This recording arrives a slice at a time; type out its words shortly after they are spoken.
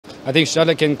I think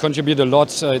Stadler can contribute a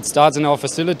lot. It starts in our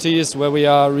facilities, where we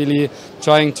are really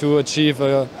trying to achieve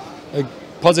a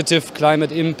positive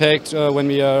climate impact when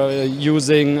we are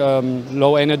using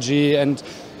low energy and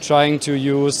trying to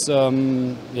use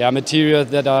materials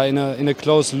that are in a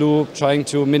closed loop, trying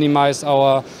to minimize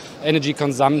our energy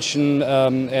consumption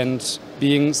and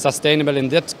being sustainable in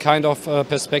that kind of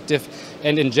perspective.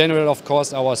 And in general, of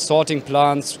course, our sorting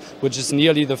plants, which is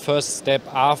nearly the first step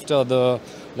after the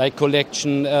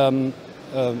collection,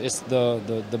 is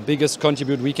the biggest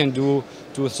contribute we can do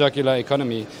to a circular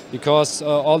economy, because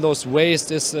all those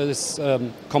waste is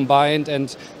combined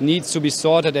and needs to be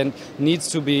sorted and needs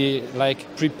to be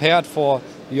prepared for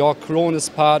your Krones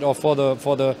part, or for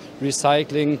the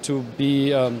recycling to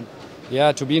be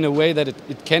in a way that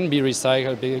it can be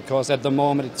recycled, because at the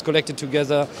moment it's collected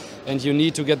together and you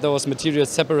need to get those materials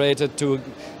separated to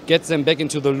get them back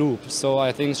into the loop. So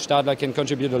I think Stadler can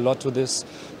contribute a lot to this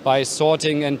by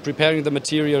sorting and preparing the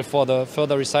material for the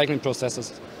further recycling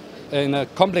processes. In a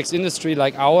complex industry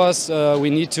like ours, we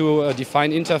need to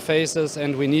define interfaces,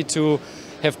 and we need to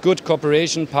have good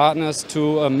cooperation partners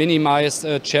to minimize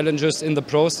challenges in the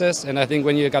process. And I think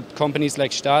when you got companies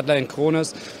like Stadler and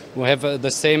Krones who have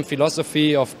the same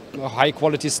philosophy of high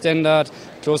quality standard,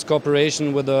 close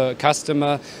cooperation with the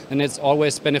customer, and it's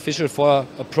always beneficial for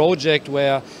a project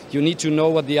where you need to know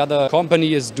what the other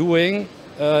company is doing.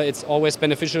 It's always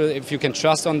beneficial if you can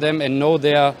trust on them and know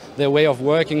their way of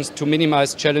working to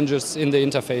minimize challenges in the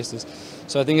interfaces.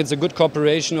 So I think it's a good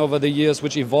cooperation over the years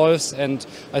which evolves, and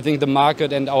I think the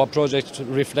market and our project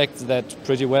reflects that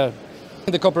pretty well.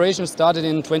 The cooperation started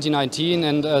in 2019,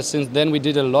 and since then we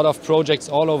did a lot of projects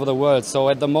all over the world. So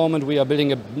at the moment we are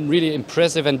building a really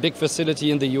impressive and big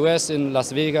facility in the US, in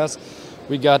Las Vegas.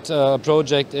 We got a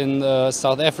project in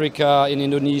South Africa, in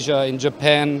Indonesia, in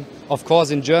Japan. Of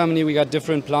course, in Germany we got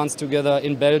different plants together.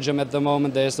 In Belgium at the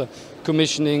moment there's a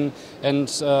commissioning, and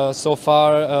so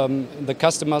far the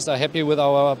customers are happy with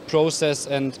our process,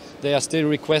 and they are still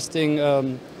requesting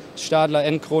Stadler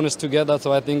and Krones together.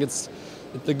 So I think it's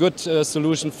a good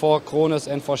solution for Krones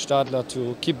and for Stadler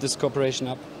to keep this cooperation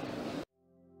up.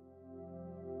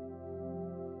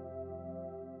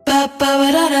 Ba ba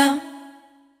ba da da.